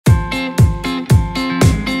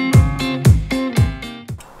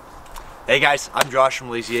Hey guys, I'm Josh from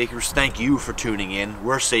Layzee Acres. Thank you for tuning in.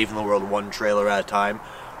 We're saving the world one trailer at a time.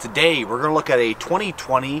 Today we're going to look at a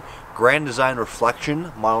 2020 Grand Design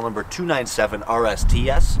Reflection model number 297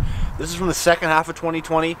 RSTS. This is from the second half of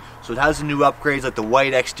 2020, so it has the new upgrades like the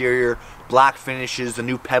white exterior, black finishes, the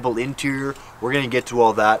new pebble interior. We're going to get to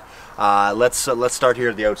all that. Let's start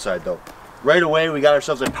here at the outside though. Right away we got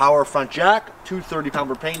ourselves a power front jack, two 30-pound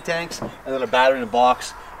propane tanks, and then a battery in a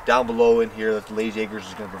box down below in here that the Layzee Acres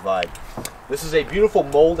is going to provide. This is a beautiful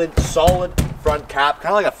molded, solid front cap,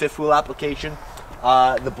 kind of like a fifth wheel application.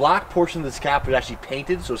 The black portion of this cap is actually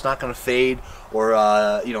painted, so it's not going to fade or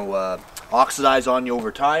oxidize on you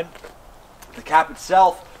over time. The cap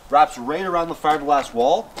itself wraps right around the fiberglass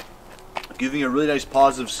wall, giving you a really nice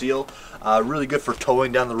positive seal. Really good for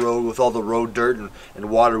towing down the road with all the road dirt and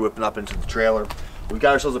water whipping up into the trailer. We've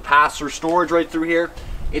got ourselves a pass-through storage right through here.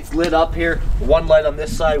 It's lit up here. One light on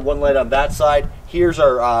this side, one light on that side. Here's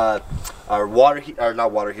our water heater,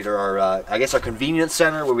 not water heater, I guess our convenience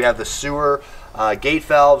center where we have the sewer gate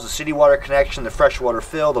valves, the city water connection, the freshwater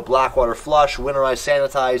fill, the black water flush, winterize,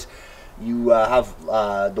 sanitize. You have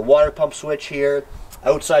the water pump switch here,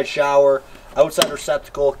 outside shower, outside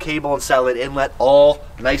receptacle, cable and satellite inlet, all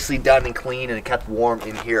nicely done and clean and kept warm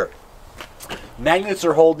in here. Magnets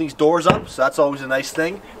are holding these doors up, so that's always a nice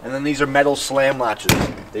thing. And then these are metal slam latches.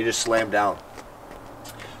 They just slam down.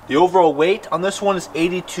 The overall weight on this one is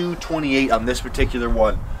 8228 on this particular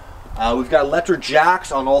one. We've got electric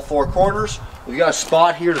jacks on all four corners. We've got a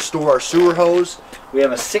spot here to store our sewer hose. We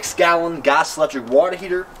have a 6-gallon gas electric water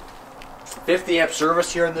heater. 50 amp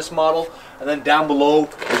service here in this model. And then down below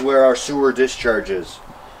is where our sewer discharge is.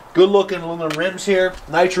 Good looking aluminum rims here,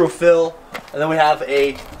 nitro fill, and then we have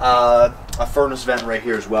a furnace vent right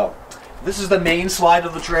here as well. This is the main slide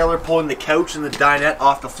of the trailer, pulling the couch and the dinette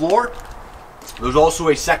off the floor. There's also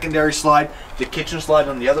a secondary slide, the kitchen slide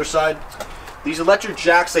on the other side. These electric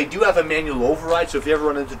jacks, they do have a manual override, so if you ever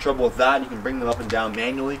run into trouble with that, you can bring them up and down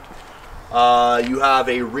manually. You have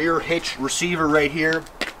a rear hitch receiver right here,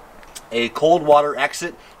 a cold water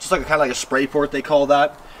exit, just like kind of like a spray port they call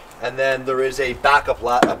that. And then there is a back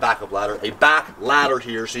ladder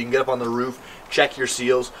here, so you can get up on the roof, check your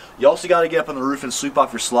seals. You also got to get up on the roof and sweep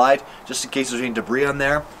off your slide, just in case there's any debris on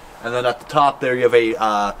there. And then at the top there, you have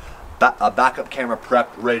a backup camera prepped,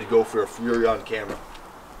 ready to go for if you're on camera.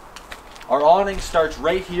 Our awning starts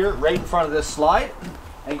right here, right in front of this slide,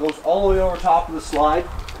 and goes all the way over top of the slide,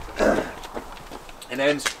 and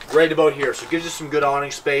ends right about here. So it gives you some good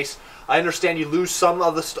awning space. I understand you lose some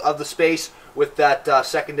of the space with that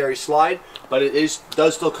secondary slide, but it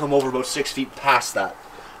does still come over about 6 feet past that.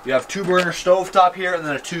 You have 2-burner stovetop here and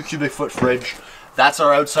then a 2 cubic foot fridge. That's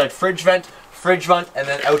our outside fridge vent, and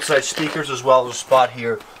then outside speakers as well. There's a spot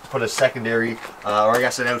here to put a secondary, or I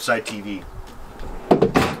guess an outside TV.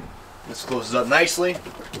 This closes up nicely.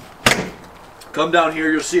 Come down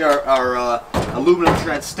here, you'll see our aluminum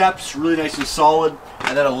tread steps, really nice and solid,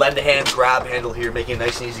 and then a lend-a-hand grab handle here, making it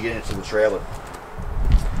nice and easy to get into the trailer.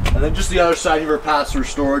 And then just the other side of our pass-through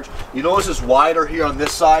storage. You notice it's wider here on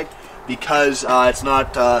this side because it's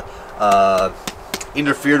not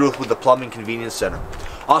interfered with the plumbing convenience center.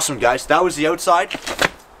 Awesome, guys. That was the outside.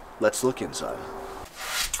 Let's look inside.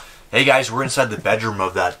 Hey guys, we're inside the bedroom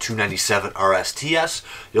of that 297 RSTS.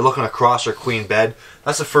 You're looking across our queen bed.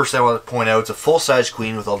 That's the first thing I want to point out. It's a full-size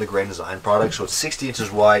queen with all the Grand Design products, so it's 60 inches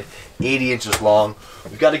wide, 80 inches long.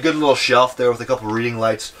 We've got a good little shelf there with a couple reading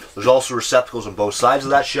lights. There's also receptacles on both sides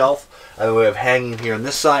of that shelf. And then we have hanging here on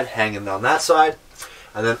this side, hanging on that side.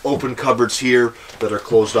 And then open cupboards here that are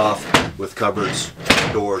closed off with cupboards,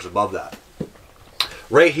 doors above that.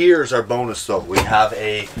 Right here is our bonus though. We have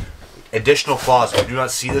a additional closet. We do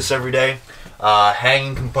not see this every day.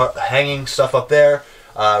 Hanging stuff up there,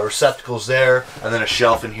 receptacles there, and then a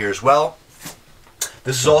shelf in here as well.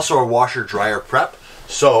 This is also our washer dryer prep.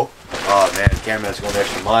 So, oh man, the camera's going the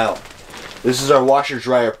extra mile. This is our washer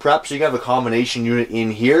dryer prep. So you can have a combination unit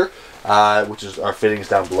in here, which is our fittings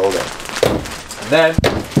down below there. And then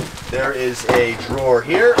there is a drawer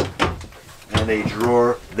here and a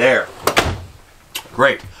drawer there.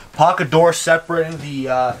 Great. Pocket door separating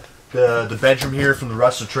the bedroom here from the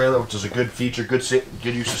rest of the trailer, which is a good feature, good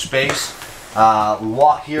use of space. We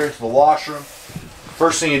walk here into the washroom.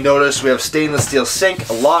 First thing you notice, we have stainless steel sink,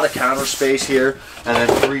 a lot of counter space here, and then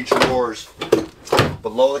 3 drawers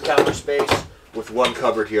below the counter space with 1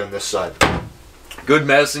 cupboard here on this side. Good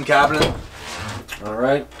medicine cabinet.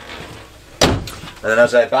 Alright. And then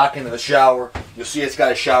as I back into the shower, you'll see it's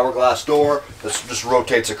got a shower glass door. This just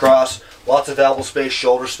rotates across. Lots of elbow space,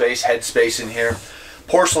 shoulder space, head space in here.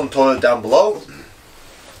 Porcelain toilet down below.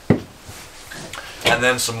 And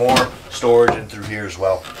then some more storage in through here as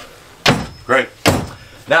well. Great.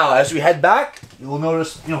 Now, as we head back, you will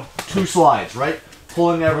notice, you know, 2 slides, right?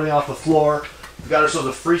 Pulling everything off the floor. We've got ourselves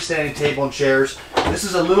a freestanding table and chairs. This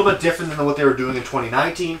is a little bit different than what they were doing in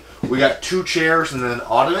 2019. We got 2 chairs and then an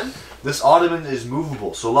ottoman. This ottoman is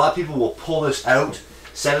movable, so a lot of people will pull this out,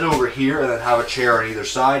 set it over here, and then have a chair on either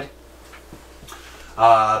side.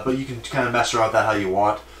 But you can kind of mess around with that how you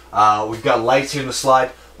want. We've got lights here in the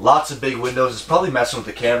slide. Lots of big windows. It's probably messing with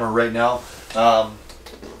the camera right now.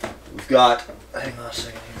 We've got, hang on a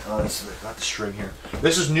second here. Oh, I've got the string here.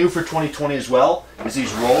 This is new for 2020 as well, is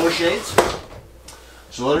these roller shades.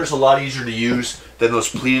 So they're just a lot easier to use than those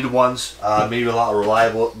pleated ones. Maybe a lot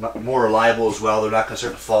more reliable as well. They're not going to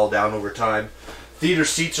start to fall down over time. Theater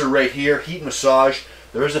seats are right here. Heat massage.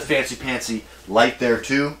 There is a fancy light there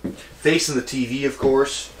too. Facing the TV, of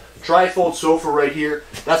course. Trifold sofa right here.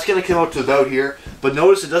 That's going to come out to about here. But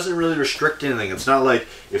notice it doesn't really restrict anything. It's not like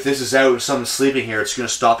if this is out and someone's sleeping here, it's going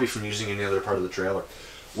to stop you from using any other part of the trailer.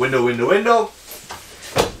 Window, window, window.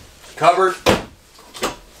 Cupboard.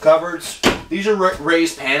 Cupboards. These are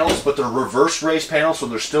raised panels, but they're reverse raised panels, so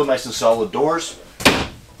they're still nice and solid doors.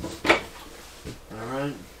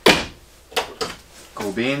 Alright.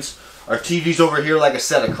 Cool beans. Our TV's over here, like I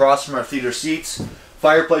said, across from our theater seats.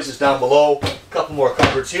 Fireplace is down below. A couple more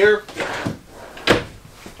cupboards here.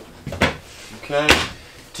 Okay.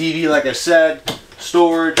 TV, like I said.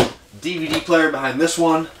 Storage. DVD player behind this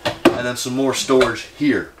one. And then some more storage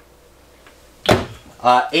here.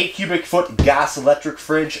 8 cubic foot gas electric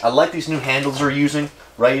fridge. I like these new handles they're using.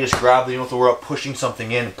 Right, you just grab them, you don't have to worry about pushing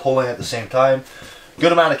something in and pulling at the same time.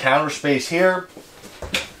 Good amount of counter space here.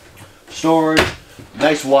 Storage.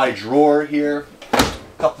 Nice wide drawer here. A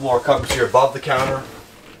couple more cupboards here above the counter.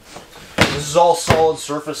 This is all solid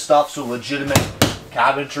surface stuff, so legitimate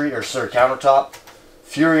cabinetry, or sorry, countertop.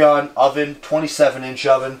 Furrion oven, 27-inch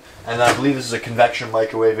oven, and I believe this is a convection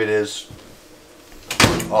microwave. It is.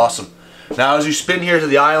 Awesome. Now, as you spin here to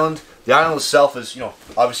the island itself is, you know,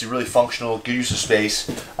 obviously really functional, good use of space.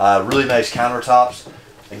 Really nice countertops.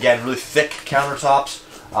 Again, really thick countertops.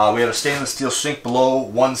 We have a stainless steel sink below,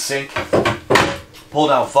 1 sink. Pull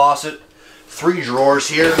down faucet. 3 drawers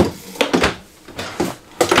here.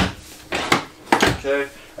 Okay,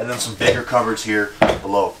 and then some bigger cupboards here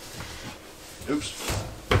below. Oops.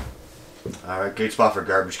 Alright, great spot for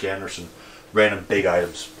garbage can or some random big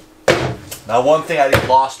items. Now, one thing I think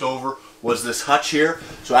glossed over was this hutch here.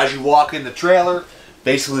 So as you walk in the trailer,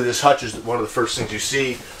 basically this hutch is one of the first things you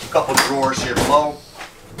see. A couple drawers here below.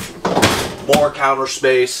 More counter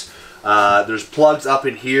space. There's plugs up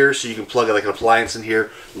in here, so you can plug like an appliance in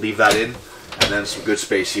here, leave that in, and then some good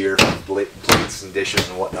space here, plates and dishes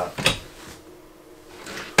and whatnot.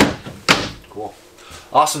 Cool.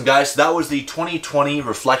 Awesome, guys. That was the 2020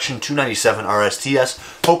 Reflection 297 RSTS.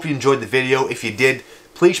 Hope you enjoyed the video. If you did,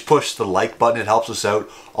 please push the like button. It helps us out.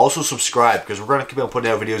 Also subscribe, because we're going to keep on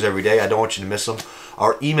putting out videos every day. I don't want you to miss them.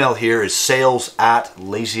 Our email here is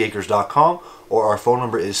sales@layzeeacres.com, or our phone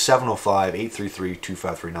number is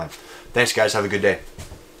 705-833-2539. Thanks, guys. Have a good day.